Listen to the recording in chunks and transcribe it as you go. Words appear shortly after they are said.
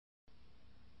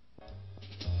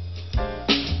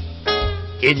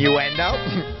Innuendo?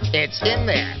 It's in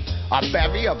there. A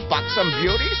bevy of buxom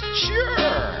beauties?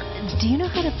 Sure. Do you know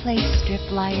how to play strip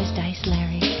liar's dice,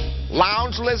 Larry?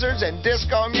 Lounge lizards and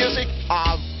disco music?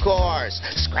 Of course.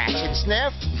 Scratch and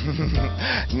sniff?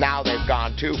 Now they've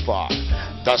gone too far.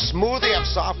 The smoothie of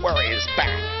software is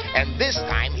back. And this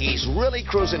time he's really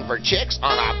cruising for chicks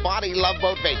on a body love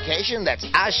boat vacation that's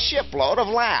a shipload of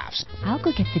laughs. I'll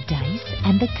go get the dice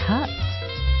and the cups.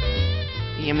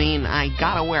 You mean I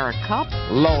gotta wear a cup?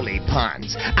 Lowly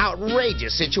puns,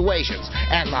 outrageous situations,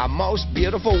 and the most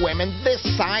beautiful women this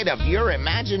side of your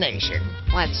imagination.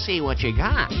 Let's see what you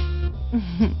got.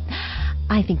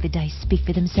 I think the dice speak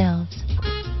for themselves.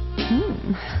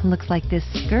 Looks like this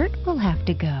skirt will have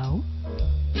to go.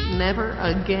 Never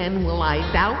again will I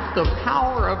doubt the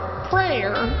power of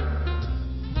prayer.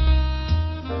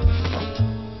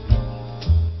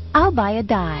 I'll buy a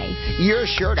dive. You're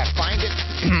sure to find it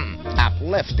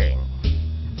uplifting.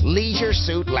 Leisure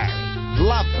Suit Larry.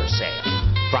 Love for sale.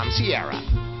 From Sierra.